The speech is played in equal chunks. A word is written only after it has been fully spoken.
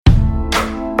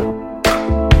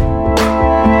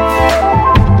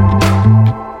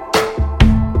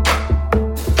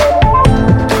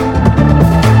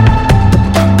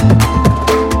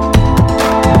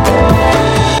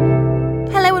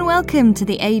welcome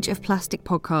to the Age of Plastic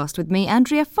podcast with me,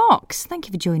 Andrea Fox. Thank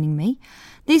you for joining me.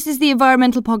 This is the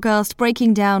environmental podcast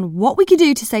breaking down what we could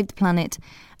do to save the planet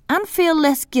and feel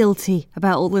less guilty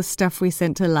about all the stuff we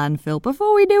sent to landfill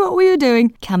before we knew what we were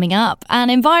doing. Coming up, an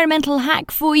environmental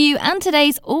hack for you and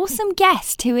today's awesome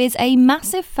guest who is a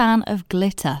massive fan of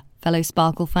glitter. Fellow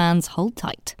Sparkle fans, hold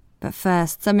tight. But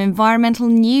first, some environmental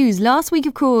news. Last week,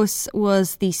 of course,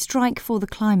 was the strike for the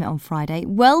climate on Friday.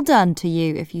 Well done to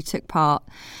you if you took part.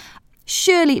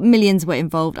 Surely millions were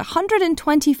involved.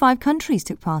 125 countries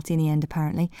took part in the end,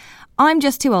 apparently. I'm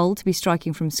just too old to be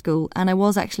striking from school, and I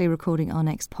was actually recording our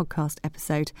next podcast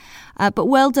episode. But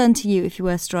well done to you if you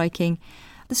were striking.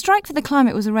 The strike for the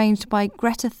climate was arranged by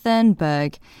Greta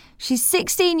Thunberg. She's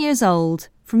 16 years old,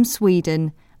 from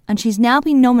Sweden, and she's now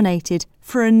been nominated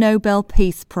for a Nobel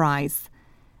Peace Prize.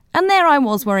 And there I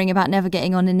was worrying about never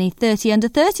getting on any 30 under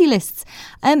 30 lists.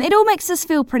 It all makes us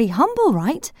feel pretty humble,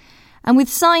 right? And with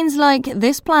signs like,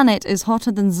 this planet is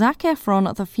hotter than Zac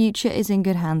Efron, the future is in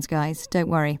good hands, guys. Don't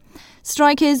worry.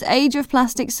 Strikers, Age of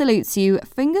Plastic salutes you.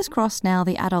 Fingers crossed now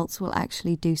the adults will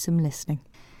actually do some listening.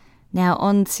 Now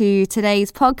on to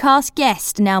today's podcast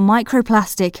guest. Now,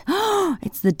 microplastic.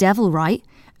 It's the devil, right?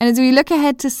 And as we look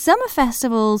ahead to summer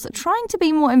festivals trying to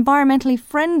be more environmentally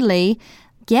friendly,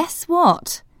 guess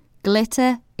what?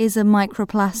 Glitter is a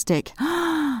microplastic.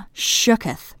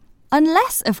 Shooketh.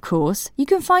 Unless, of course, you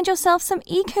can find yourself some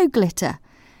eco-glitter.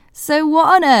 So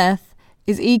what on earth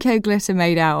is eco-glitter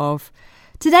made out of?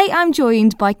 Today I'm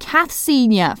joined by Kath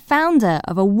Senior, founder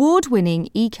of award-winning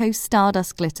Eco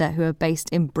Stardust Glitter, who are based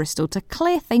in Bristol, to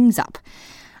clear things up.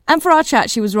 And for our chat,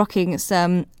 she was rocking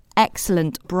some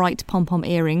excellent bright pom-pom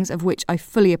earrings, of which I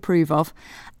fully approve of,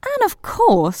 and of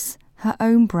course her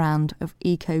own brand of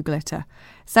eco glitter.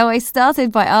 So I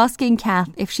started by asking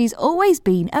Kath if she's always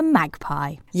been a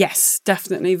magpie. Yes,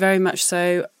 definitely, very much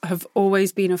so. Have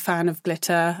always been a fan of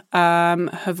glitter,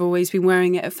 have always been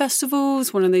wearing it at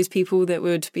festivals, one of those people that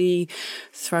would be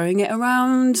throwing it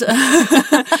around,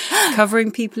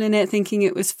 covering people in it, thinking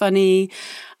it was funny.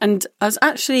 And I was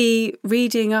actually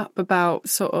reading up about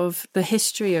sort of the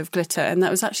history of glitter, and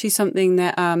that was actually something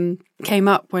that came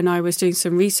up when I was doing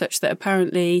some research, that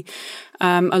apparently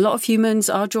a lot of humans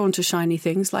are drawn to shiny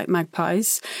things like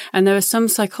magpies, and there are some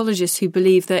psychologists who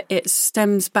believe that it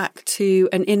stems back to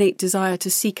an innate desire to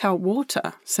seek out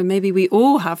water. So maybe we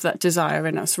all have that desire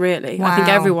in us, really. Wow. I think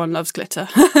everyone loves glitter.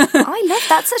 I love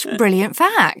that. Such brilliant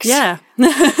facts. Yeah.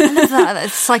 I love that.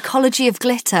 Psychology of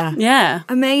glitter. Yeah.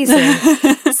 Amazing.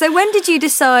 So when did you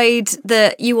decide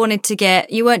that you wanted to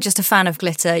you weren't just a fan of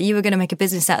glitter, you were going to make a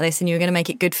business out of this and you were going to make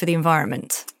it good for the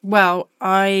environment? Well,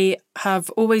 I have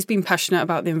always been passionate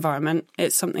about the environment.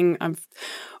 It's something I've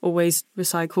always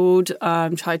recycled,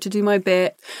 tried to do my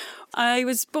bit. I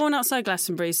was born outside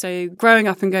Glastonbury, so growing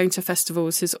up and going to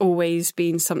festivals has always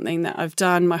been something that I've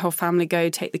done. My whole family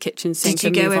take the kitchen sink.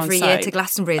 Did you go every year to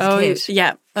Glastonbury as a kid?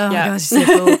 Yeah. Oh yeah. my God, it's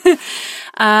so cool.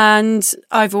 And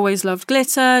I've always loved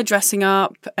glitter, dressing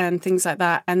up and things like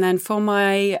that. And then for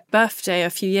my birthday a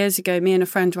few years ago, me and a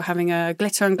friend were having a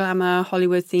glitter and glamour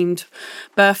Hollywood-themed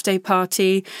birthday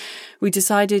party. We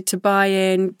decided to buy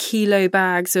in kilo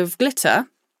bags of glitter.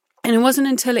 And it wasn't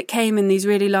until it came in these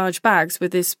really large bags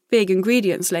with this big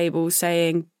ingredients label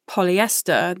saying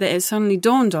polyester that it suddenly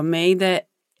dawned on me that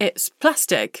it's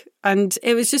plastic. And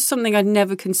it was just something I'd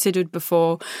never considered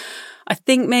before. I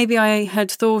think maybe I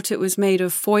had thought it was made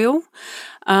of foil,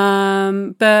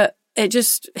 but it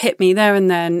just hit me there and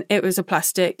then. It was a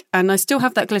plastic, and I still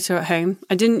have that glitter at home.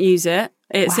 I didn't use it.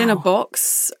 It's in a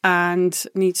box and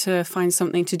need to find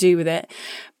something to do with it.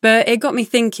 But it got me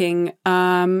thinking.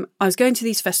 I was going to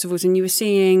these festivals and you were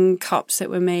seeing cups that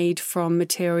were made from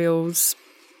materials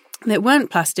that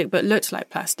weren't plastic but looked like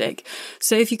plastic.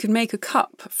 So if you could make a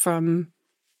cup from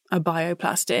a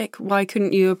bioplastic, why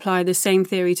couldn't you apply the same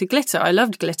theory to glitter? I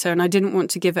loved glitter and I didn't want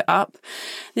to give it up.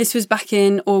 This was back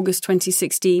in August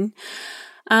 2016.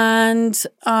 And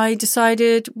I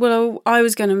decided, well, I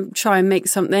was going to try and make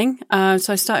something.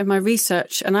 So I started my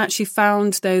research, and I actually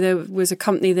found, though, there was a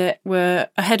company that were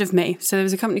ahead of me. So there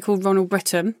was a company called Ronald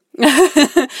Britton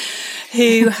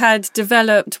who had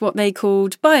developed what they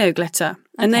called bioglitter.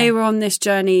 And they were on this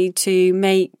journey to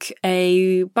make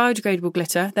a biodegradable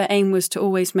glitter. Their aim was to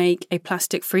always make a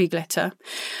plastic-free glitter.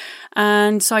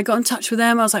 And so I got in touch with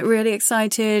them. I was like really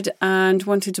excited and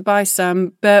wanted to buy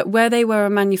some. But where they were a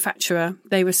manufacturer,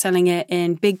 they were selling it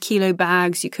in big kilo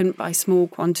bags. You couldn't buy small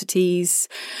quantities.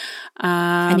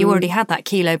 And you already had that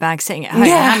kilo bag sitting at home.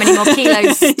 Yeah. How many more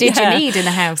kilos did you need in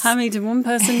the house? How many did one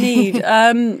person need?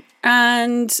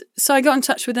 And so I got in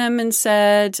touch with them and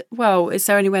said, well, is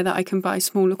there anywhere that I can buy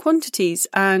smaller quantities?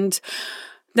 And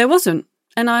there wasn't.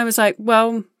 And I was like,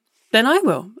 well, then I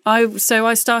will. So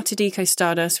I started Eco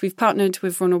Stardust. We've partnered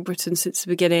with Ronald Britton since the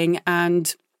beginning,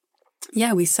 and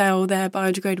yeah, we sell their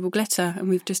biodegradable glitter, and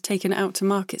we've just taken it out to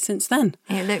market since then.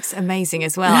 It looks amazing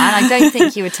as well. And I don't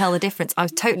think you would tell the difference. I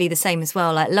was totally the same as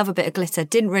well. Like, love a bit of glitter.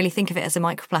 Didn't really think of it as a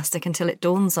microplastic until it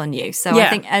dawns on you. So I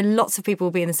think lots of people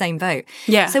will be in the same boat.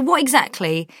 Yeah. So what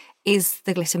exactly is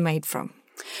the glitter made from?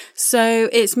 So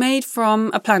it's made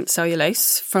from a plant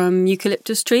cellulose from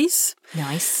eucalyptus trees.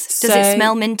 Nice. Does it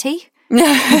smell minty?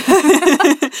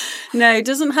 No, it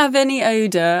doesn't have any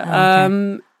odour.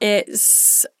 Okay.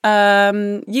 It's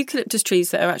eucalyptus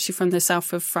trees that are actually from the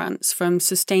south of France, from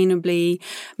sustainably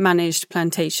managed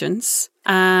plantations.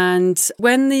 And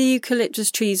when the eucalyptus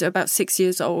trees are about 6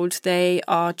 years old, they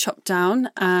are chopped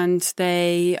down and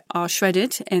they are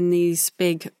shredded in these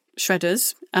big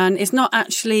shredders. And it's not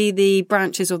actually the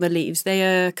branches or the leaves. They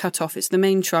are cut off. It's the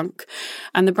main trunk.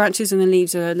 And the branches and the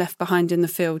leaves are left behind in the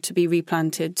field to be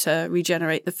replanted to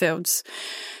regenerate the fields.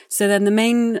 So then the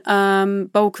main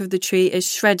bulk of the tree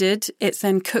is shredded. It's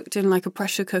then cooked in like a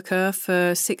pressure cooker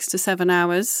for 6 to 7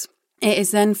 hours. It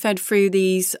is then fed through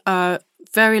these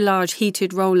very large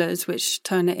heated rollers, which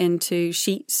turn it into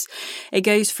sheets. It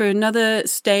goes through another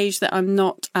stage that I'm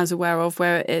not as aware of,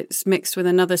 where it's mixed with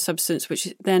another substance, which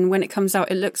then when it comes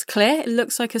out, it looks clear. It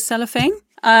looks like a cellophane.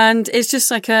 And it's just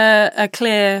like a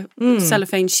clear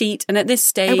cellophane sheet. And at this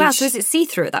stage... Oh, wow. So is it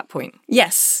see-through at that point?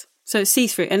 Yes. So it's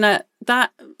see-through. And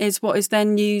that is what is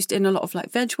then used in a lot of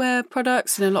like vegware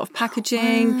products and a lot of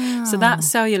packaging. Wow. So that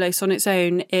cellulose on its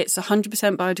own, it's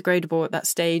 100% biodegradable at that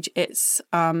stage. It's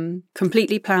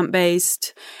completely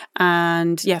plant-based,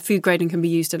 and food grade and can be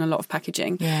used in a lot of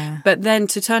packaging. Yeah. But then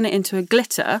to turn it into a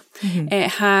glitter, it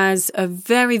has a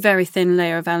very, very thin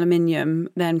layer of aluminium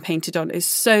then painted on. It's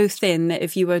so thin that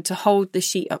if you were to hold the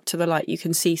sheet up to the light, you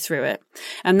can see through it.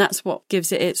 And that's what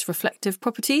gives it its reflective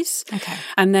properties. Okay.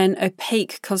 And then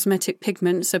opaque cosmetic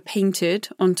pigments are painted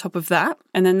on top of that,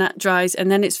 and then that dries, and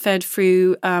then it's fed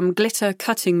through glitter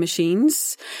cutting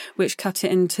machines, which cut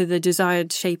it into the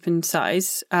desired shape and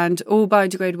size. And all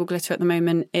biodegradable glitter at the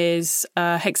moment is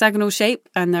a hexagonal shape,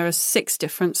 and there are 6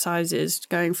 different sizes,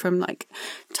 going from like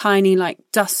tiny like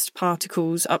dust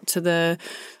particles up to the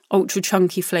ultra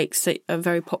chunky flakes that are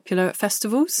very popular at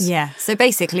festivals. Yeah, so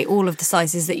basically all of the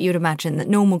sizes that you'd imagine that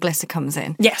normal glitter comes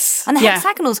in. Yes. And the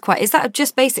hexagonal's is that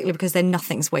just basically because then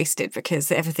nothing's wasted because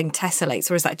everything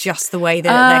tessellates, or is that just the way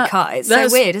that they're cut? It's so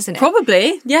weird, isn't it?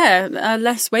 Probably, yeah.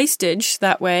 Less wastage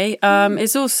that way.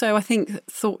 It's also, I think,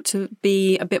 thought to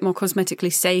be a bit more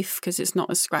cosmetically safe because it's not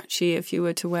as scratchy if you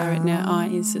were to wear it near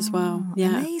eyes as well.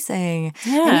 Yeah. Amazing.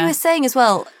 Yeah. And you were saying as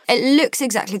well, it looks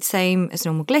exactly the same as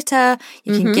normal glitter.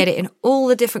 You can get it in all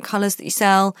the different colours that you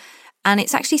sell, and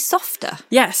it's actually softer.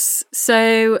 Yes.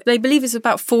 So they believe it's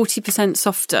about 40%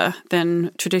 softer than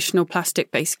traditional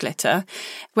plastic-based glitter,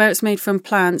 where it's made from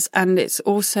plants, and it's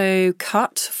also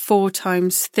cut 4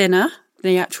 times thinner,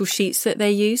 the actual sheets that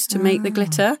they use to make the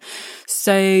glitter.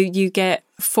 So you get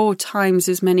 4 times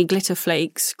as many glitter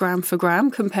flakes gram for gram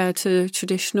compared to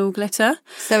traditional glitter.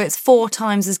 So it's 4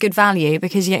 times as good value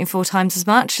because you're getting 4 times as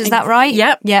much. Is that right?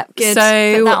 Yep. Good.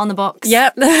 So, put that on the box.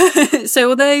 Yep. So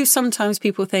although sometimes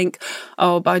people think,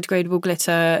 biodegradable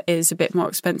glitter is a bit more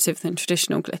expensive than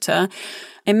traditional glitter,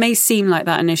 it may seem like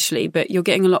that initially, but you're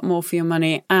getting a lot more for your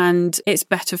money, and it's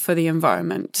better for the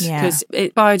environment because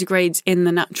it biodegrades in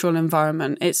the natural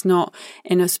environment. It's not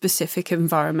in a specific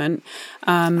environment.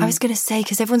 I was going to say,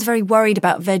 because everyone's very worried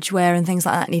about vegware and things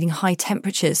like that needing high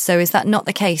temperatures. So is that not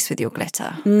the case with your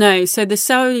glitter? No. So the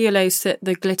cellulose that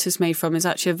the glitter's made from is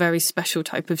actually a very special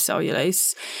type of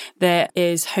cellulose that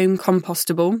is home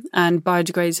compostable and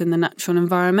biodegrades in the natural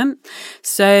environment.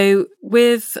 So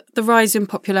with the rise in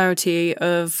popularity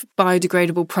of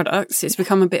biodegradable products, it's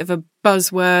become a bit of a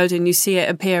buzzword, and you see it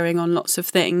appearing on lots of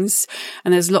things.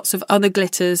 And there's lots of other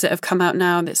glitters that have come out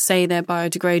now that say they're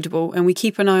biodegradable, and we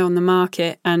keep an eye on the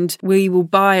market, and we will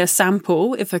buy a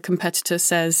sample if a competitor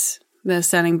says they're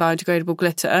selling biodegradable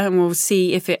glitter, and we'll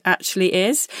see if it actually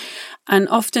is. And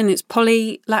often it's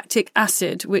polylactic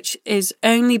acid, which is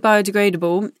only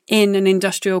biodegradable in an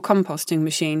industrial composting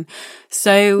machine.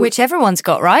 So, which everyone's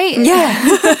got, right?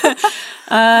 Yeah.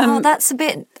 That's a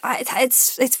bit.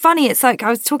 It's funny. It's like I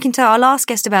was talking to our last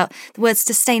guest about the words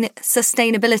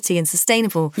sustainability and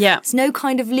sustainable. Yeah. It's no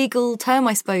kind of legal term,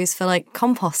 I suppose, for like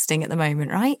composting at the moment,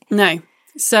 right? No.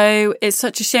 So it's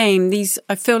such a shame.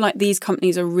 I feel like these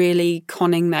companies are really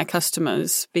conning their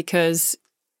customers because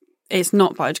it's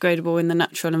not biodegradable in the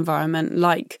natural environment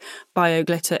like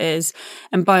BioGlitter is.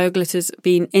 And BioGlitter's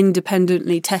been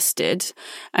independently tested,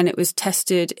 and it was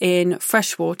tested in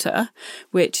freshwater,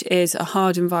 which is a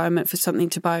hard environment for something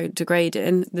to biodegrade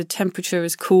in. The temperature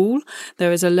is cool,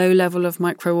 there is a low level of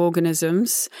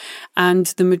microorganisms, and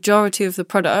the majority of the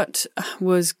product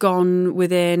was gone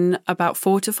within about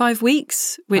 4 to 5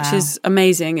 weeks, which is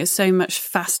amazing. It's so much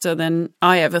faster than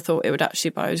I ever thought it would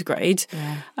actually biodegrade.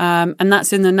 And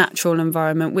that's in the natural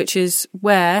environment, which is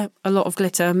where a lot of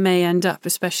glitter may end up,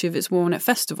 especially if it's worn at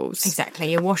festivals.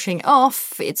 Exactly. You're washing it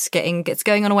off, it's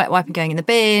going on a wet wipe and going in the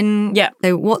bin. Yeah.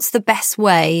 So what's the best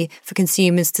way for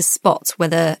consumers to spot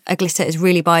whether a glitter is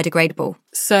really biodegradable?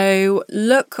 So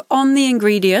look on the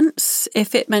ingredients.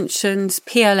 If it mentions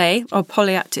PLA or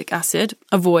polylactic acid,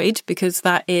 avoid, because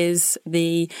that is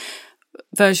the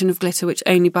version of glitter which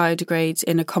only biodegrades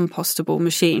in a compostable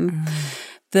machine.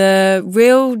 The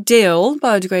real deal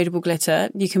biodegradable glitter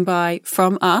you can buy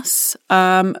from us,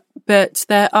 but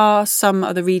there are some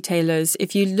other retailers.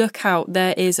 If you look out,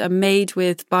 there is a Made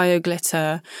with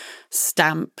BioGlitter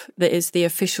stamp that is the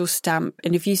official stamp.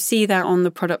 And if you see that on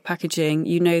the product packaging,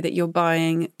 you know that you're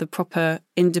buying the proper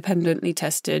independently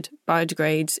tested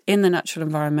biodegrades in the natural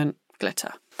environment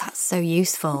glitter. That's so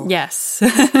useful. Yes.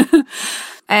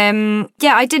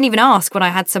 I didn't even ask when I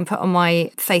had some put on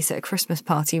my face at a Christmas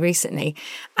party recently.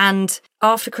 And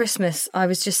after Christmas, I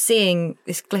was just seeing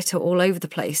this glitter all over the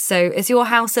place. So is your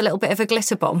house a little bit of a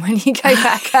glitter bomb when you go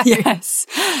back home? Yes.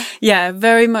 Yeah,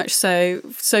 very much so.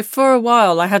 So for a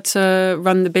while, I had to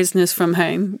run the business from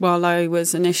home while I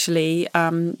was initially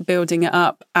building it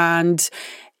up, and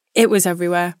it was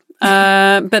everywhere.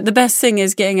 But the best thing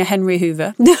is getting a Henry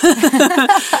Hoover.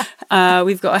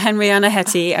 We've got a Henry and a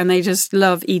Hetty, and they just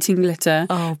love eating glitter.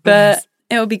 Oh, bless. But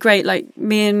it'll be great. Like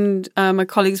me and my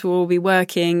colleagues will all be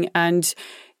working, and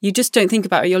you just don't think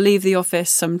about it. You'll leave the office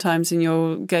sometimes and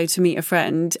you'll go to meet a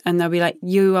friend, and they'll be like,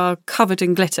 you are covered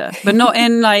in glitter, but not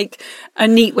in like a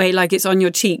neat way, like it's on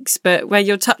your cheeks, but where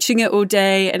you're touching it all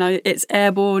day and it's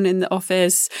airborne in the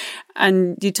office,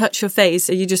 and you touch your face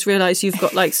and you just realize you've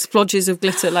got like splodges of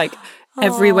glitter like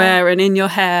everywhere and in your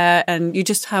hair, and you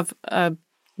just have a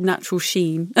natural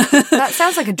sheen. That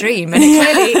sounds like a dream. And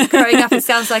clearly, growing up, it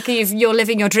sounds like you're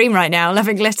living your dream right now,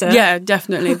 loving glitter. Yeah,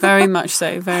 definitely. Very much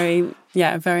so. Very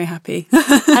happy.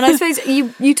 And I suppose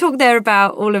you talk there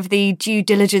about all of the due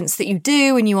diligence that you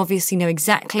do, and you obviously know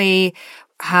exactly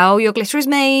how your glitter is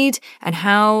made and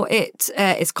how it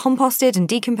is composted and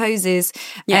decomposes.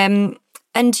 Yeah.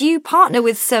 And you partner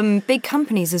with some big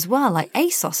companies as well, like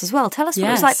ASOS as well. Tell us what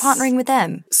it was like partnering with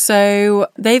them. So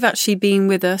they've actually been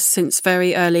with us since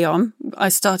very early on. I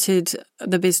started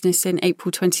the business in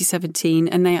April 2017,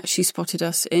 and they actually spotted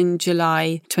us in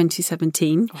July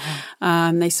 2017.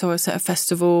 Wow. They saw us at a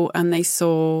festival and they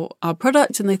saw our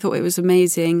product and they thought it was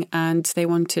amazing, and they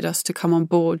wanted us to come on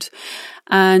board.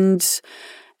 And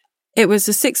it was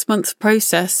a 6-month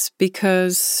process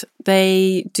because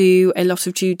they do a lot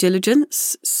of due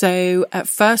diligence. So at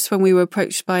first, when we were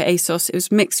approached by ASOS, it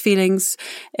was mixed feelings.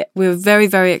 We were very,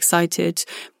 very excited,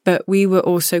 but we were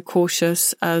also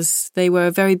cautious as they were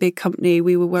a very big company.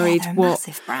 We were worried they're a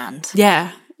massive brand.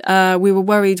 Yeah. We were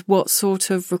worried what sort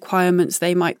of requirements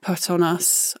they might put on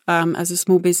us as a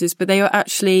small business, but they were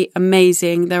actually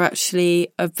amazing. They're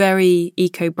actually a very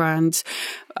eco brand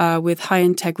with high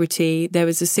integrity. There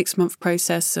was a 6-month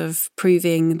process of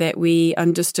proving that we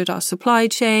understood our supply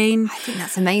chain. I think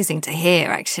that's amazing to hear,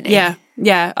 actually.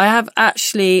 Yeah, I have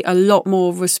actually a lot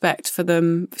more respect for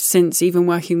them since even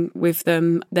working with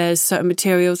them. There's certain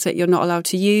materials that you're not allowed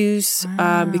to use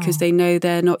because they know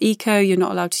they're not eco. You're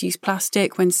not allowed to use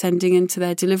plastic when sending into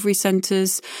their delivery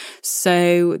centres.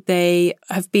 So they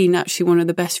have been actually one of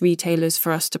the best retailers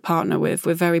for us to partner with.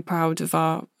 We're very proud of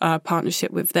our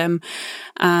partnership with them.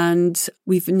 And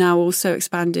we've now also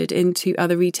expanded into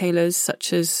other retailers,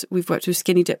 such as we've worked with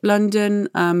Skinny Dip London,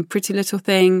 Pretty Little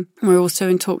Thing. We're also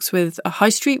in talks with a high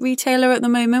street retailer at the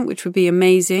moment, which would be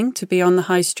amazing to be on the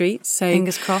high street. So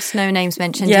fingers crossed, no names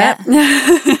mentioned yet.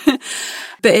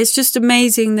 But it's just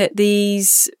amazing that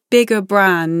these bigger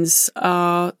brands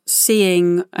are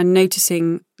seeing and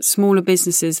noticing smaller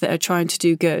businesses that are trying to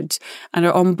do good and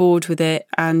are on board with it,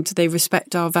 and they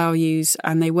respect our values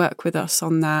and they work with us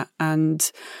on that.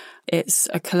 And it's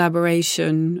a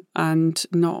collaboration and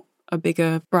not a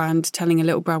bigger brand telling a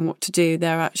little brand what to do.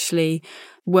 They're actually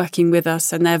working with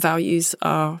us, and their values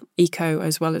are eco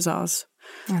as well as ours.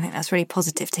 I think that's really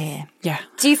positive to hear. Yeah.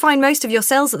 Do you find most of your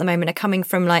sales at the moment are coming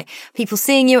from like people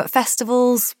seeing you at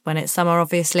festivals when it's summer,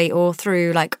 obviously, or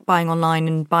through like buying online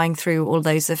and buying through all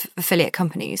those affiliate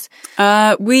companies?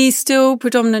 We still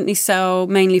predominantly sell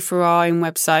mainly for our own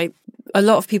website. a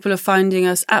lot of people are finding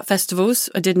us at festivals.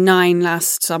 I did 9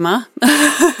 last summer.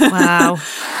 Wow.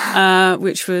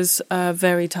 Which was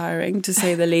very tiring, to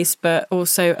say the least, but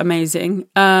also amazing.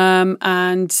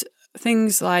 And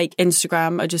things like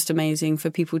Instagram are just amazing for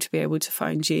people to be able to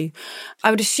find you.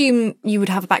 I would assume you would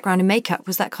have a background in makeup.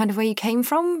 Was that kind of where you came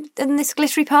from in this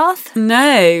glittery path?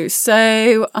 No.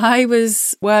 So I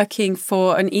was working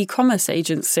for an e-commerce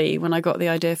agency when I got the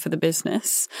idea for the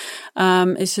business.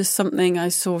 It's just something I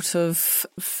sort of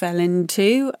fell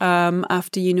into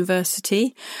after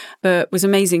university, but was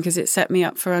amazing because it set me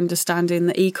up for understanding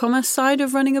the e-commerce side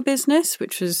of running a business,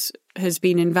 which has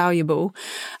been invaluable.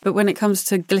 But when it comes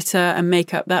to glitter and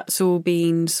makeup, that's all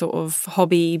been sort of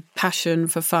hobby, passion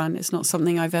for fun. It's not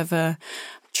something I've ever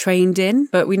trained in,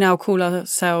 but we now call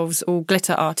ourselves all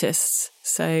glitter artists.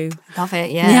 So love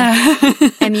it. Yeah.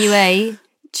 MUA.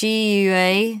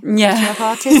 GUA, makeup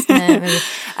artist. No,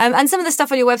 and some of the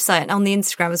stuff on your website and on the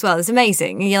Instagram as well is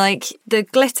amazing. You're like, the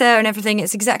glitter and everything,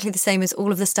 it's exactly the same as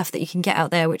all of the stuff that you can get out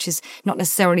there, which is not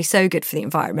necessarily so good for the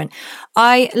environment.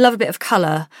 I love a bit of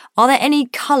colour. Are there any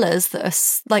colours that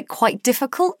are like quite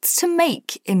difficult to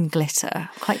make in glitter?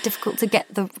 Quite difficult to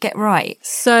get right?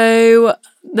 So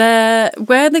where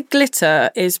the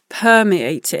glitter is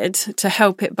permeated to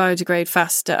help it biodegrade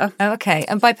faster. Oh, okay.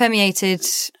 And by permeated,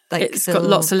 like it's got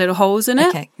lots of little holes in it.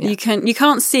 Okay, yeah. You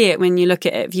can't see it when you look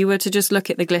at it. If you were to just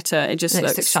look at the glitter, it just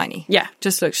looks shiny. Yeah,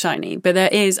 just looks shiny. But there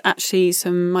is actually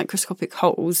some microscopic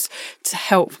holes to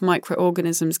help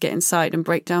microorganisms get inside and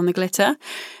break down the glitter.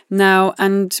 Now,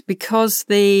 and because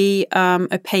the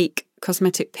opaque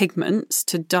cosmetic pigments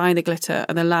to dye the glitter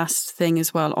are the last thing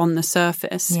as well on the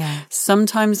surface,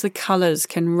 sometimes the colours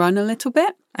can run a little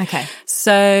bit. Okay.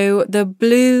 So the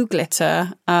blue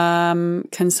glitter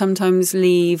can sometimes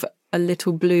leave a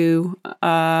little blue,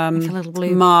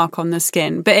 mark on the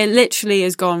skin, but it literally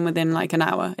is gone within like an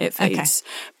hour. It fades.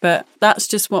 Okay. But that's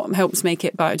just what helps make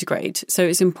it biodegrade. So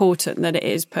it's important that it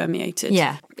is permeated.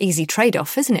 Yeah. Easy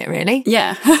trade-off, isn't it, really?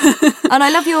 Yeah. And I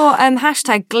love your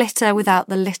hashtag glitter without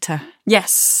the litter.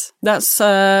 Yes, that's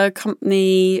a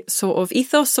company sort of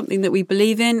ethos, something that we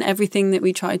believe in. Everything that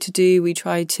we try to do, we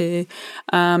try to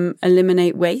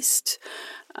eliminate waste.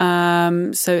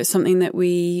 So it's something that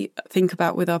we think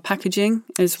about with our packaging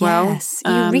as well. Yes,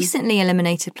 you recently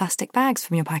eliminated plastic bags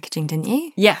from your packaging, didn't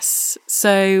you? Yes.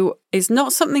 So it's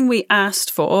not something we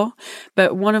asked for,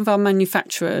 but one of our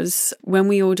manufacturers, when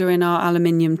we order in our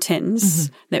aluminium tins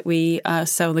that we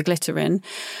sell the glitter in,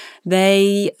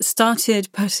 they started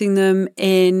putting them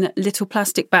in little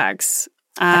plastic bags.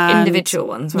 Individual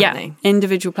ones, weren't they? Yeah,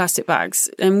 individual plastic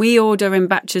bags. And we order in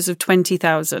batches of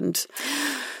 20,000.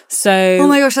 So, oh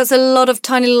my gosh, that's a lot of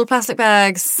tiny little plastic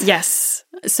bags. Yes.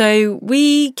 So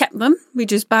we kept them. We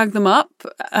just bagged them up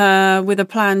with a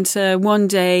plan to one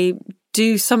day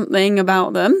do something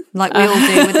about them. Like we all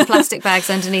do with the plastic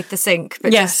bags underneath the sink.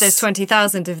 But just there's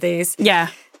 20,000 of these. Yeah.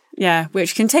 Yeah,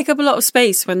 which can take up a lot of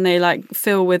space when they like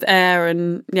fill with air.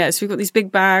 And so we've got these big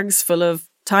bags full of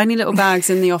tiny little bags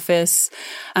in the office.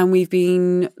 And we've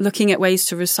been looking at ways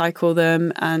to recycle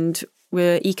them, and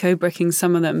we're eco-bricking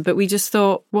some of them. But we just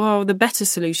thought, well, the better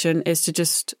solution is to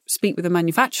just speak with the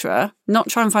manufacturer, not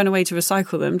try and find a way to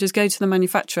recycle them. Just go to the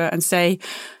manufacturer and say,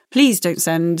 please don't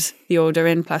send the order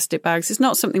in plastic bags. It's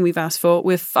not something we've asked for.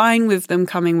 We're fine with them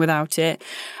coming without it.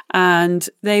 And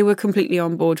they were completely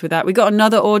on board with that. We got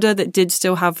another order that did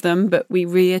still have them, but we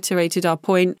reiterated our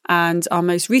point. And our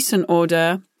most recent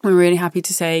order, we're really happy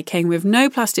to say, came with no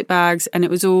plastic bags, and it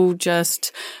was all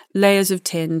just layers of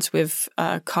tins with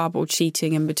cardboard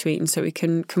sheeting in between, so we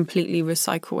can completely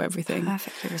recycle everything.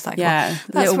 Perfectly recyclable. Yeah,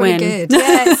 that's really good.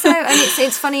 Yeah, so and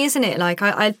it's funny, isn't it? Like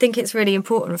I think it's really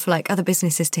important for like other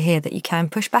businesses to hear that you can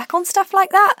push back on stuff like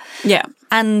that. Yeah,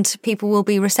 and people will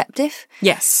be receptive.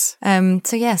 Yes.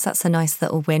 So yes, that's a nice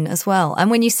little win as well. And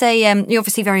when you say you're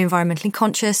obviously very environmentally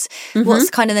conscious,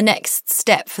 what's kind of the next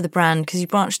step for the brand? Because you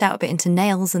branched out a bit into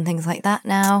nails and things like that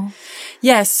now.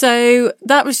 Yeah, so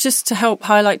that was just to help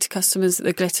highlight to customers that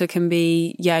the glitter can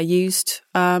be used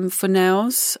for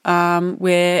nails.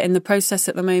 We're in the process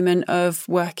at the moment of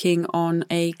working on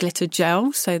a glitter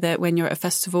gel, so that when you're at a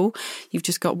festival, you've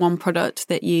just got one product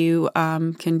that you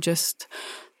can just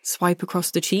swipe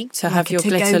across the cheek to have your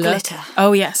glitter look. Glitter.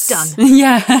 Oh yes, done.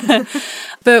 Yeah.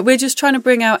 But we're just trying to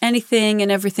bring out anything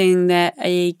and everything that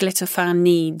a glitter fan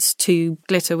needs to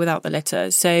glitter without the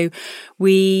litter. So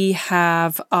we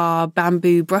have our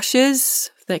bamboo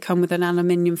brushes. They come with an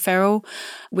aluminium ferrule,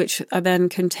 which are then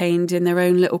contained in their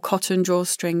own little cotton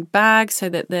drawstring bag so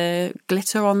that the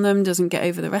glitter on them doesn't get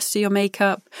over the rest of your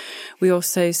makeup. We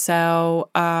also sell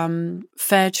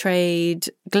fair trade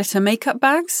glitter makeup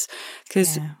bags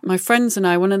because my friends and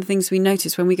I, one of the things we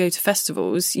notice when we go to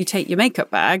festivals, you take your makeup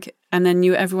bag and then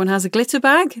everyone has a glitter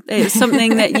bag. It's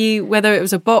something that whether it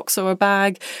was a box or a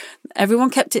bag, everyone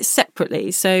kept it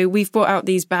separately. So we've brought out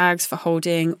these bags for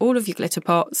holding all of your glitter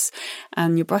pots,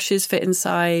 and your brushes fit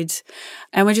inside.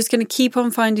 And we're just going to keep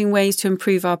on finding ways to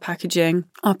improve our packaging.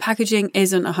 Our packaging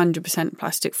isn't 100%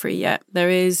 plastic free yet. There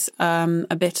is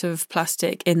a bit of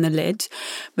plastic in the lid,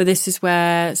 but this is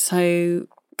where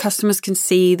customers can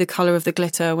see the colour of the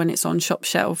glitter when it's on shop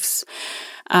shelves.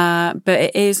 But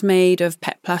it is made of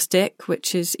PET plastic,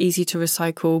 which is easy to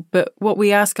recycle. But what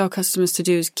we ask our customers to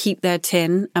do is keep their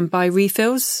tin and buy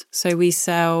refills. So we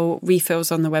sell refills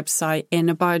on the website in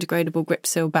a biodegradable grip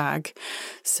seal bag.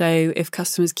 So if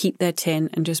customers keep their tin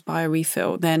and just buy a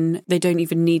refill, then they don't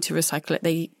even need to recycle it.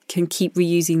 They can keep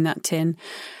reusing that tin.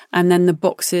 And then the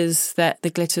boxes that the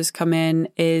glitters come in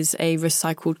is a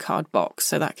recycled card box.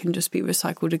 So that can just be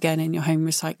recycled again in your home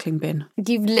recycling bin.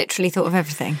 You've literally thought of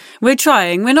everything. We're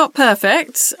trying. We're not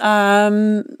perfect.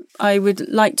 I would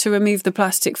like to remove the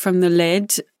plastic from the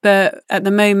lid. But at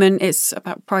the moment, it's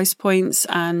about price points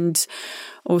and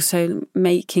also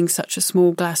making such a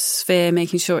small glass sphere,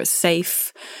 making sure it's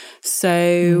safe.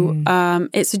 So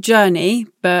it's a journey,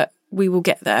 but we will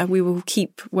get there. We will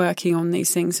keep working on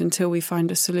these things until we find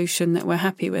a solution that we're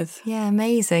happy with. Yeah,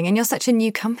 amazing. And you're such a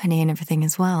new company and everything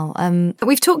as well.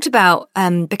 We've talked about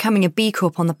becoming a B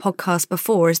Corp on the podcast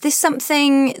before. Is this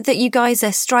something that you guys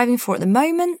are striving for at the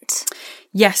moment?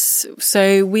 Yes.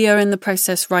 So we are in the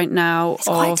process right now It's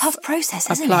quite a tough process,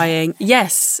 isn't applying. It?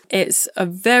 Yes, it's a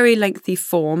very lengthy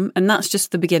form, and that's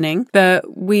just the beginning.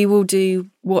 But we will do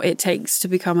what it takes to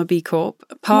become a B Corp.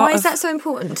 Why is that so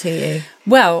important to you?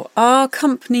 Well, our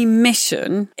company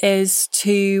mission is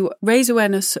to raise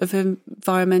awareness of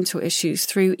environmental issues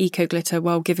through eco glitter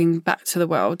while giving back to the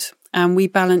world. And we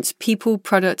balance people,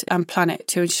 product and planet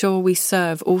to ensure we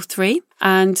serve all three.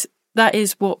 And that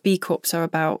is what B Corps are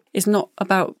about. It's not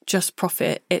about just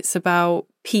profit. It's about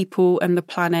people and the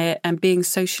planet and being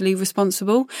socially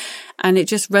responsible. And it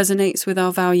just resonates with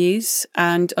our values.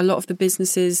 And a lot of the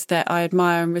businesses that I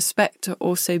admire and respect are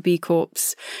also B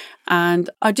Corps. And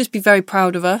I'd just be very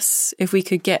proud of us if we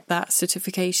could get that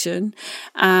certification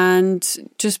and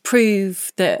just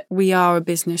prove that we are a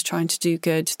business trying to do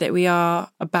good, that we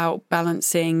are about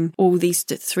balancing all these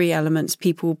three elements,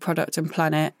 people, product and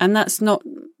planet. And that's not,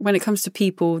 when it comes to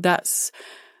people, that's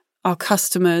our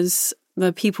customers,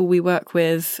 the people we work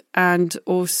with, and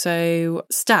also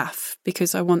staff,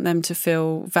 because I want them to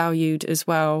feel valued as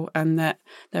well and that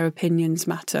their opinions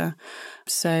matter.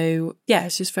 So, yeah,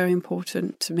 it's just very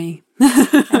important to me.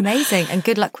 Amazing. And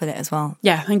good luck with it as well.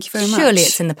 Yeah, thank you very much. Surely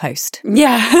it's in the post.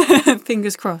 Yeah,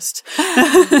 fingers crossed.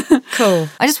 Cool.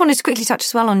 I just wanted to quickly touch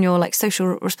as well on your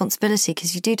social responsibility,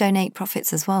 because you do donate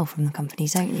profits as well from the company,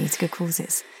 don't you, to good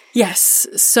causes? Yes.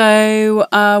 So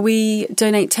we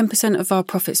donate 10% of our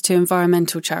profits to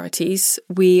environmental charities.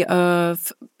 We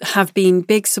have been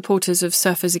big supporters of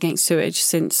Surfers Against Sewage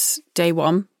since day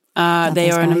one. They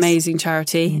are an amazing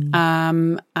charity.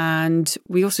 And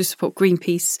we also support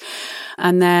Greenpeace.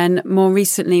 And then more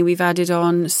recently, we've added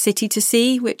on City to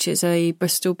Sea, which is a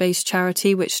Bristol-based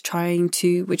charity which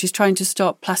is trying to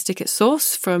stop plastic at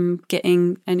source from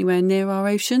getting anywhere near our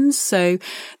oceans. So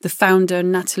the founder,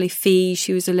 Natalie Fee,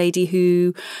 she was a lady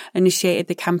who initiated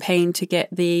the campaign to get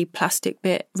the plastic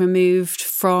bit removed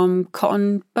from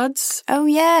cotton buds. Oh,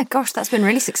 yeah. Gosh, that's been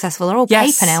really successful. They're all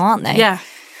paper now, aren't they? Yeah.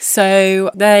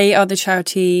 So they are the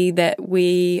charity that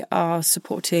we are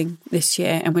supporting this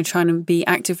year, and we're trying to be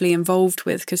actively involved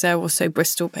with because they're also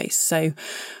Bristol-based. So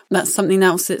that's something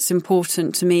else that's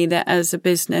important to me, that as a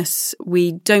business,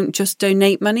 we don't just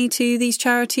donate money to these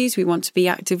charities. We want to be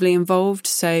actively involved.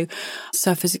 So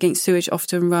Surfers Against Sewage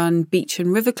often run beach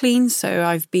and river cleans. So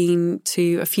I've been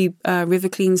to a few river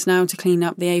cleans now to clean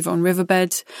up the Avon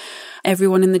riverbed.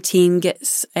 Everyone in the team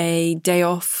gets a day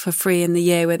off for free in the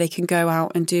year where they can go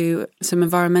out and do some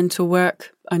environmental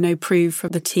work. I know Prue from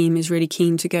the team is really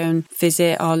keen to go and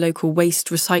visit our local waste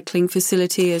recycling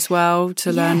facility as well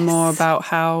to learn more about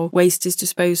how waste is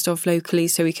disposed of locally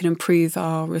so we can improve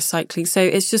our recycling. So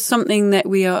it's just something that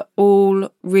we are all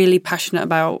really passionate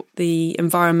about, the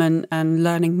environment and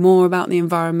learning more about the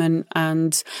environment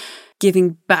and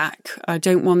giving back. I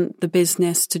don't want the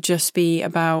business to just be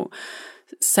about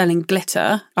selling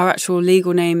glitter, our actual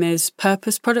legal name is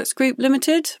Purpose Products Group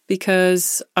Limited,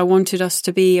 because I wanted us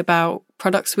to be about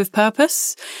products with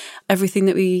purpose. Everything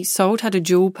that we sold had a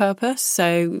dual purpose.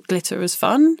 So glitter is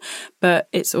fun, but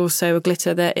it's also a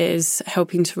glitter that is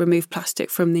helping to remove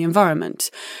plastic from the environment.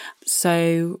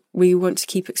 So we want to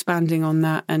keep expanding on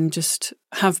that and just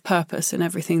have purpose in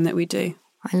everything that we do.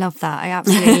 I love that. I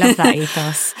absolutely love that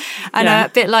ethos. And a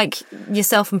bit like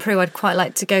yourself and Prue, I'd quite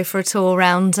like to go for a tour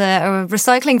around a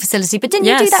recycling facility. But didn't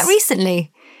you do that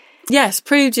recently? Yes,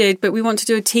 Prue did, but we want to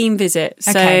do a team visit.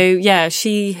 Okay. So,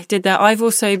 she did that. I've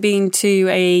also been to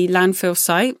a landfill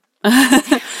site.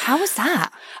 How was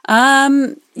that?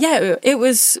 It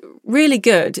was really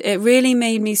good. It really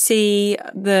made me see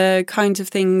the kinds of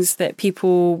things that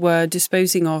people were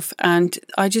disposing of. And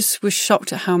I just was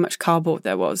shocked at how much cardboard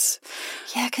there was.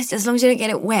 Yeah, because as long as you don't get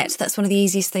it wet, that's one of the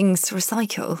easiest things to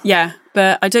recycle. Yeah,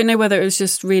 but I don't know whether it was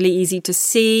just really easy to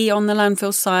see on the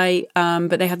landfill site.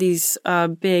 But they had these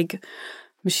big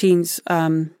machines,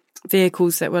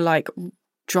 vehicles that were like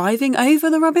driving over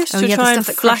the rubbish to try and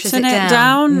flatten it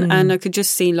down. And I could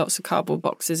just see lots of cardboard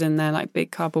boxes in there, like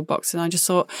big cardboard boxes. And I just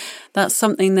thought that's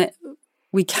something that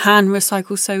we can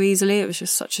recycle so easily. It was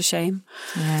just such a shame.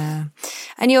 Yeah.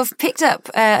 And you've picked up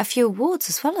a few awards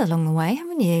as well along the way,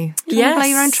 haven't you? Do you want to blow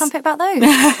your own trumpet about those?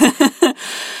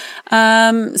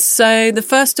 So the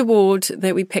first award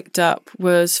that we picked up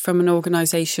was from an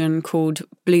organisation called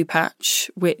Blue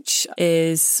Patch, which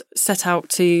is set out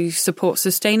to support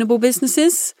sustainable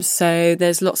businesses. So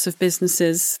there's lots of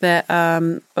businesses that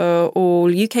are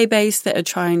all UK based that are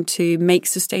trying to make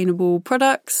sustainable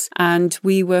products. And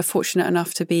we were fortunate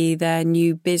enough to be their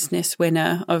new business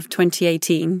winner of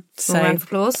 2018. So round of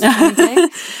applause.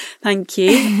 Thank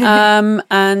you.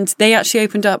 And they actually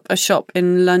opened up a shop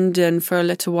in London for a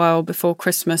little while before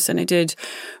Christmas, and it did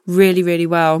really, really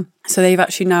well. So they've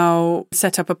actually now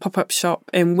set up a pop-up shop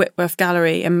in Whitworth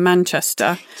Gallery in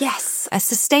Manchester. Yes, a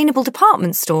sustainable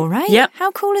department store, right? Yeah. How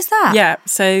cool is that? Yeah,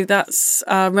 so that's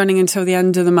running until the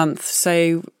end of the month.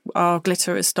 So our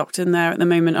glitter is stocked in there at the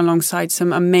moment alongside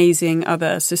some amazing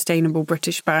other sustainable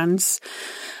British brands.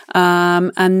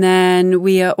 And then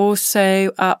we are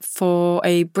also up for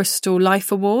a Bristol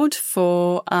Life Award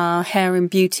for our hair and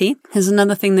beauty. There's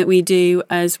another thing that we do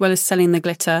as well as selling the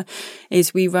glitter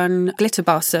is we run glitter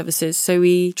bar services. So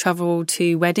we travel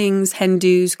to weddings, hen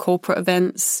dos, corporate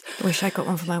events. I wish I got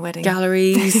one for my wedding.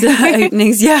 Galleries,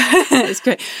 openings. Yeah, it's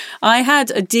great. I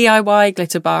had a DIY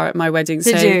glitter bar at my wedding.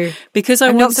 Did you? Because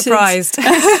I'm not surprised.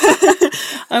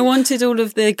 I wanted all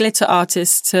of the glitter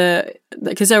artists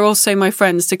because they're also my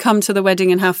friends, to come to the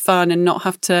wedding and have fun and not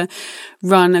have to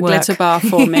run a glitter bar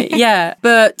for me. Yeah,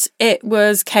 but it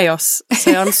was chaos.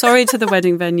 So I'm sorry to the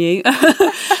wedding venue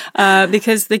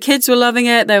because the kids were loving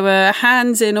it. There were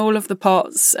hands in all of the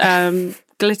pots.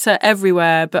 Glitter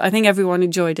everywhere, but I think everyone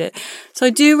enjoyed it. So I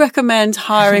do recommend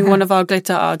hiring one of our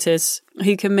glitter artists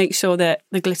who can make sure that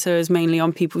the glitter is mainly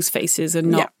on people's faces and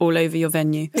not all over your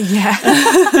venue. Yeah.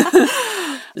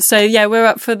 So yeah, we're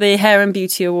up for the Hair and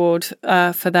Beauty Award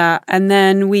for that. And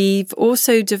then we've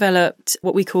also developed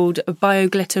what we called a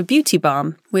BioGlitter Beauty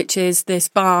Balm, which is this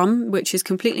balm which is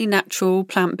completely natural,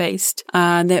 plant-based,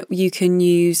 that you can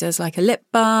use as like a lip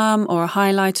balm or a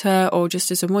highlighter or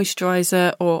just as a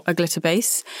moisturiser or a glitter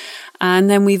base.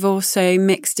 And then we've also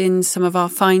mixed in some of our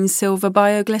fine silver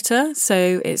BioGlitter,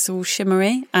 so it's all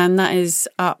shimmery, and that is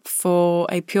up for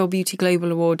a Pure Beauty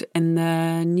Global Award in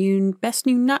the Best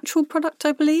New Natural Product,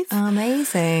 I believe.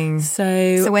 Amazing.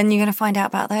 So when are you going to find out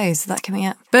about those? Is that coming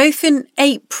up? Both in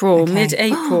April,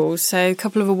 mid-April, so a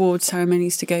couple of award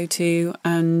ceremonies to go to,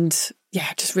 and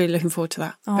yeah, just really looking forward to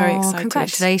that. Very excited.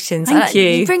 Congratulations. Thank you.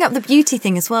 You bring up the beauty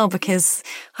thing as well, because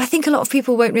I think a lot of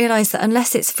people won't realise that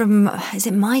unless it's from, is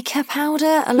it mica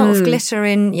powder? A lot of glitter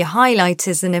in your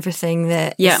highlighters and everything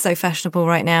that is so fashionable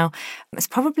right now. It's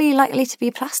probably likely to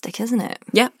be plastic, isn't it?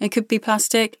 Yeah, it could be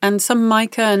plastic. And some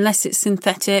mica, unless it's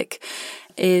synthetic,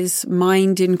 is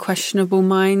mined in questionable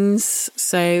mines.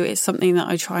 So it's something that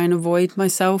I try and avoid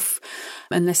myself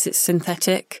unless it's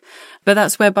synthetic. But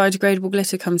that's where biodegradable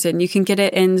glitter comes in. You can get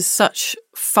it in such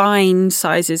fine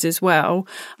sizes as well.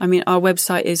 I mean, our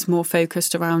website is more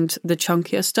focused around the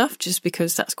chunkier stuff just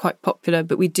because that's quite popular.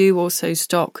 But we do also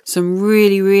stock some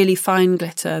really, really fine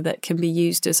glitter that can be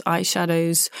used as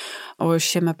eyeshadows or as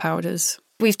shimmer powders.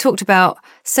 we've talked about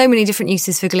so many different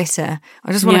uses for glitter.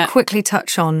 I just want to quickly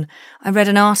touch on, I read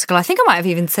an article, I think I might have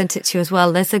even sent it to you as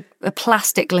well. There's a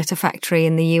plastic glitter factory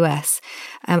in the US,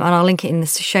 and I'll link it in the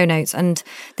show notes. And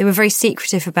they were very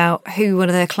secretive about who one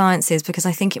of their clients is, because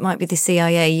I think it might be the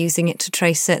CIA using it to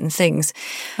trace certain things.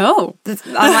 Oh.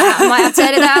 I might have to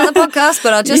edit that out of the podcast,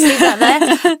 but I'll just leave that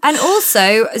there. And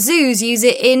also, zoos use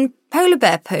it in polar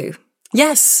bear poo.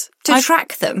 Yes. To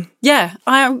track them. Yeah.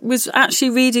 I was actually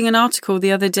reading an article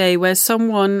the other day where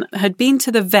someone had been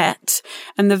to the vet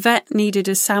and the vet needed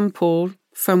a sample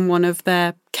from one of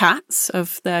their cats,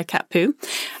 of their cat poo.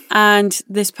 And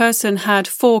this person had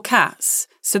 4 cats.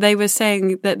 So they were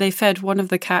saying that they fed one of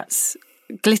the cats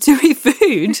glittery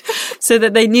food so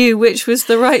that they knew which was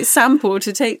the right sample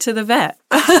to take to the vet.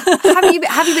 Have you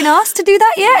been asked to do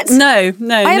that yet? No. I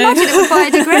imagine it would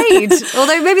biodegrade.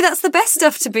 Although maybe that's the best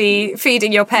stuff to be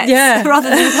feeding your pets rather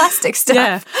than the plastic stuff.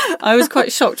 Yeah, I was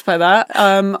quite shocked by that.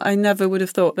 I never would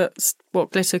have thought that's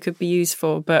what glitter could be used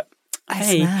for, but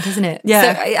hey. That's mad, isn't it?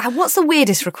 Yeah. So what's the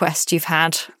weirdest request you've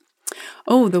had?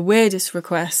 Oh, the weirdest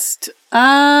request.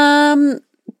 Some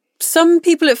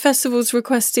people at festivals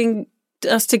requesting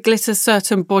us to glitter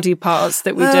certain body parts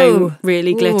that we don't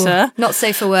really glitter. Not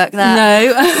safe for work, that.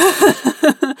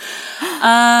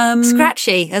 No.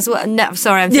 Scratchy as well. No,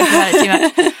 sorry, I'm thinking about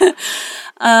it too much.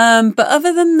 But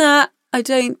other than that, I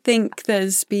don't think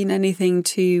there's been anything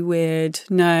too weird.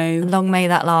 No. Long may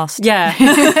that last. Yeah.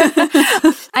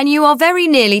 And you are very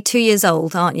nearly 2 years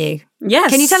old, aren't you? Yes.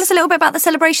 Can you tell us a little bit about the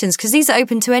celebrations? Because these are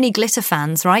open to any glitter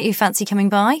fans, right? You fancy coming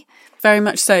by? Very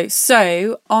much so.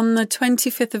 So on the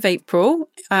 25th of April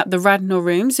at the Radnor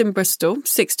Rooms in Bristol,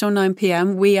 6 till 9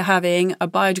 p.m, we are having a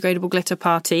biodegradable glitter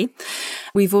party.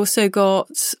 We've also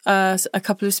got a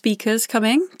couple of speakers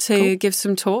coming to give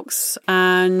some talks,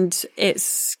 and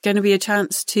it's going to be a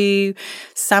chance to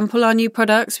sample our new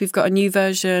products. We've got a new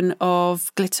version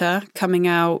of glitter coming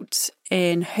out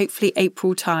in hopefully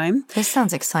April time. This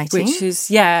sounds exciting. Which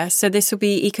is, so this will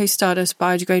be Eco Stardust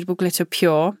Biodegradable Glitter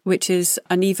Pure, which is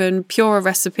an even purer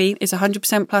recipe. It's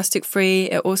 100% plastic free.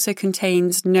 It also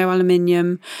contains no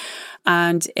aluminium,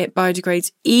 and it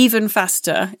biodegrades even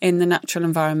faster in the natural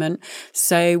environment.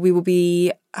 So we will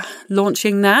be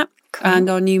launching that. Cool. And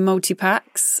our new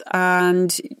multi-packs,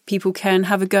 and people can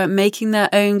have a go at making their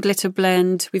own glitter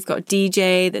blend. We've got a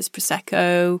DJ that's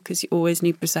Prosecco, because you always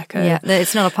need Prosecco. Yeah,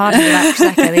 it's not a party without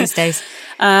Prosecco these days.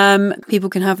 People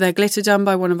can have their glitter done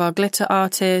by one of our glitter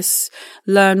artists,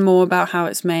 learn more about how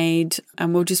it's made,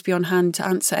 and we'll just be on hand to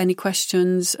answer any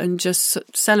questions and just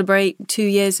celebrate 2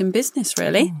 years in business,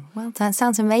 really. Oh, well, that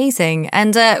sounds amazing.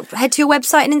 And head to your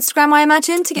website and Instagram, I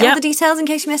imagine, to get all the details in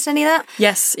case you missed any of that.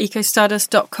 Yes,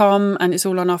 ecostardust.com. And it's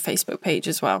all on our Facebook page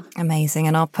as well. Amazing.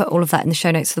 And I'll put all of that in the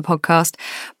show notes for the podcast.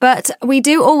 But we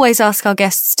do always ask our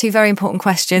guests 2 very important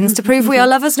questions to prove we are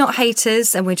lovers, not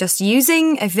haters, and we're just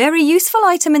using a very useful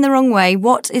item in the wrong way.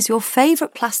 What is your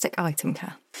favourite plastic item,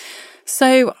 Kath?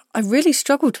 So I really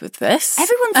struggled with this.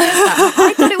 Everyone says that.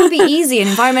 I thought it would be easy and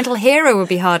Environmental Hero would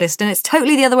be hardest, and it's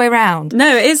totally the other way around.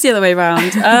 No, it is the other way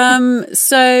around.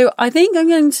 So I think I'm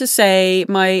going to say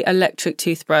my electric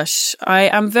toothbrush. I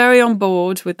am very on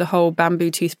board with the whole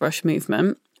bamboo toothbrush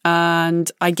movement,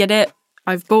 and I get it.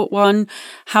 I've bought one.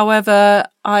 However,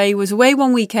 I was away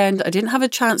one weekend. I didn't have a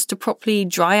chance to properly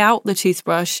dry out the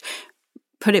toothbrush,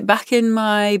 put it back in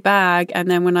my bag,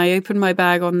 and then when I opened my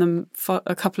bag on them for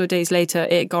a couple of days later,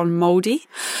 it had gone mouldy.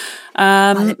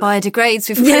 Well, it biodegrades.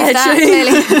 We've proved that,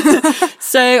 clearly.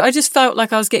 So I just felt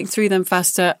like I was getting through them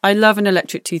faster. I love an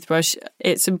electric toothbrush.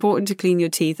 It's important to clean your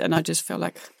teeth, and I just feel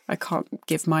like I can't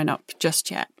give mine up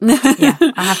just yet. Yeah,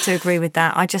 I have to agree with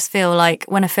that. I just feel like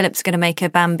when a Philip's going to make a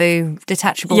bamboo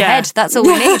detachable head, that's all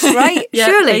we need, right? Yeah,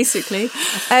 surely. Basically.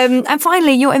 And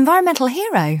finally, your Environmental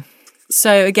Hero.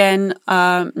 So again,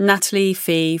 Natalie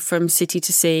Fee from City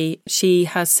to Sea, she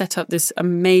has set up this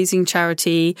amazing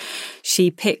charity.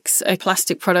 She picks a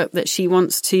plastic product that she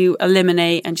wants to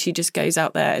eliminate, and she just goes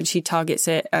out there and she targets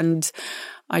it. And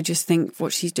I just think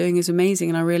what she's doing is amazing,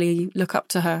 and I really look up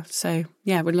to her. So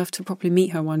yeah, would love to properly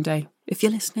meet her one day. If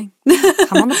you're listening,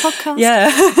 come on the podcast.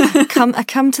 Yeah.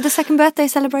 come to the second birthday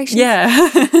celebration. Yeah.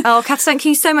 Oh, Kath, thank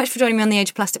you so much for joining me on the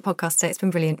Age of Plastic podcast today. It's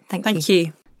been brilliant. Thank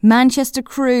you. Manchester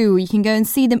Crew. You can go and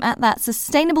see them at that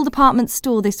sustainable department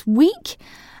store this week,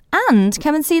 and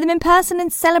come and see them in person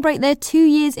and celebrate their 2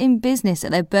 years in business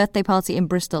at their birthday party in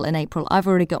Bristol in April. I've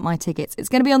already got my tickets. It's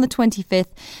going to be on the 25th.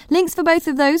 Links for both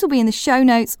of those will be in the show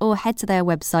notes, or head to their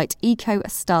website,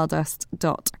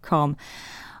 ecostardust.com.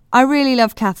 I really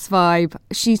love Kath's vibe.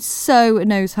 She so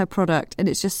knows her product, and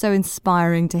it's just so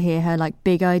inspiring to hear her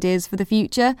big ideas for the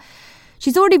future.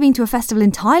 She's already been to a festival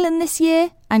in Thailand this year,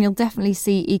 and you'll definitely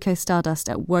see Eco Stardust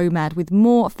at WOMAD with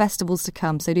more festivals to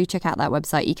come. So do check out that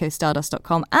website,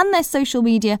 ecostardust.com, and their social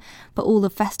media for all the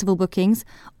festival bookings,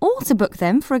 or to book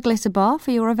them for a glitter bar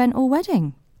for your event or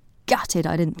wedding. Gutted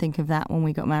I didn't think of that when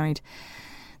we got married.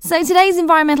 So today's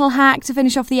environmental hack to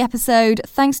finish off the episode,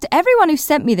 thanks to everyone who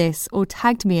sent me this or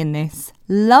tagged me in this.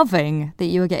 Loving that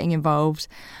you are getting involved.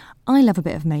 I love a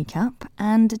bit of makeup,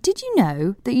 and did you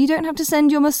know that you don't have to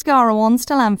send your mascara wands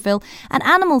to landfill, and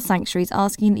Animal Sanctuary is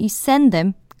asking that you send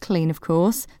them, clean of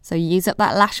course, so use up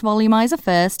that lash volumizer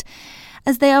first,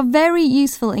 as they are very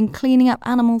useful in cleaning up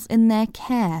animals in their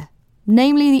care,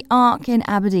 namely the Ark in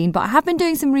Aberdeen, but I have been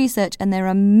doing some research and there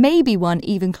are maybe one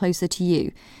even closer to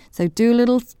you. So do a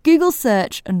little Google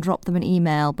search and drop them an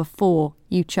email before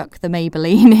you chuck the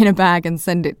Maybelline in a bag and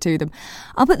send it to them.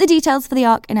 I'll put the details for the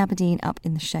Ark in Aberdeen up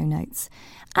in the show notes.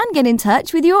 And get in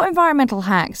touch with your environmental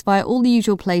hacks via all the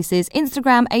usual places,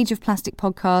 Instagram, Age of Plastic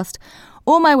Podcast,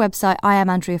 or my website,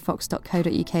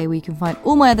 iamandreafox.co.uk, where you can find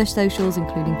all my other socials,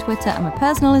 including Twitter and my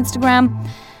personal Instagram.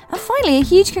 And finally, a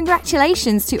huge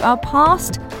congratulations to our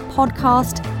past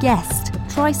podcast guest.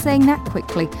 Try saying that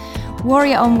quickly.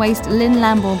 Warrior on Waste Lynn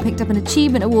Lambourne picked up an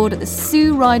achievement award at the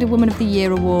Sue Ryder Woman of the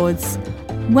Year Awards.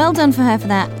 Well done for her for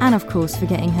that, and of course for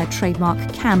getting her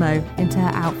trademark camo into her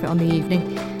outfit on the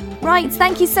evening. Right,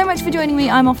 thank you so much for joining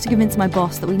me. I'm off to convince my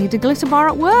boss that we need a glitter bar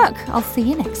at work. I'll see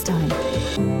you next time.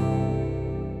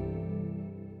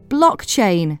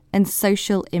 Blockchain and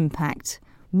social impact.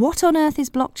 What on earth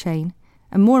is blockchain?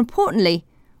 And more importantly,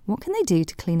 what can they do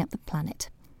to clean up the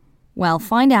planet? Well,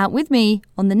 find out with me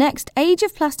on the next Age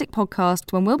of Plastic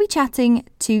podcast, when we'll be chatting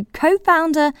to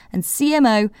co-founder and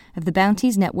CMO of the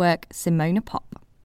Bounties Network, Simona Pop.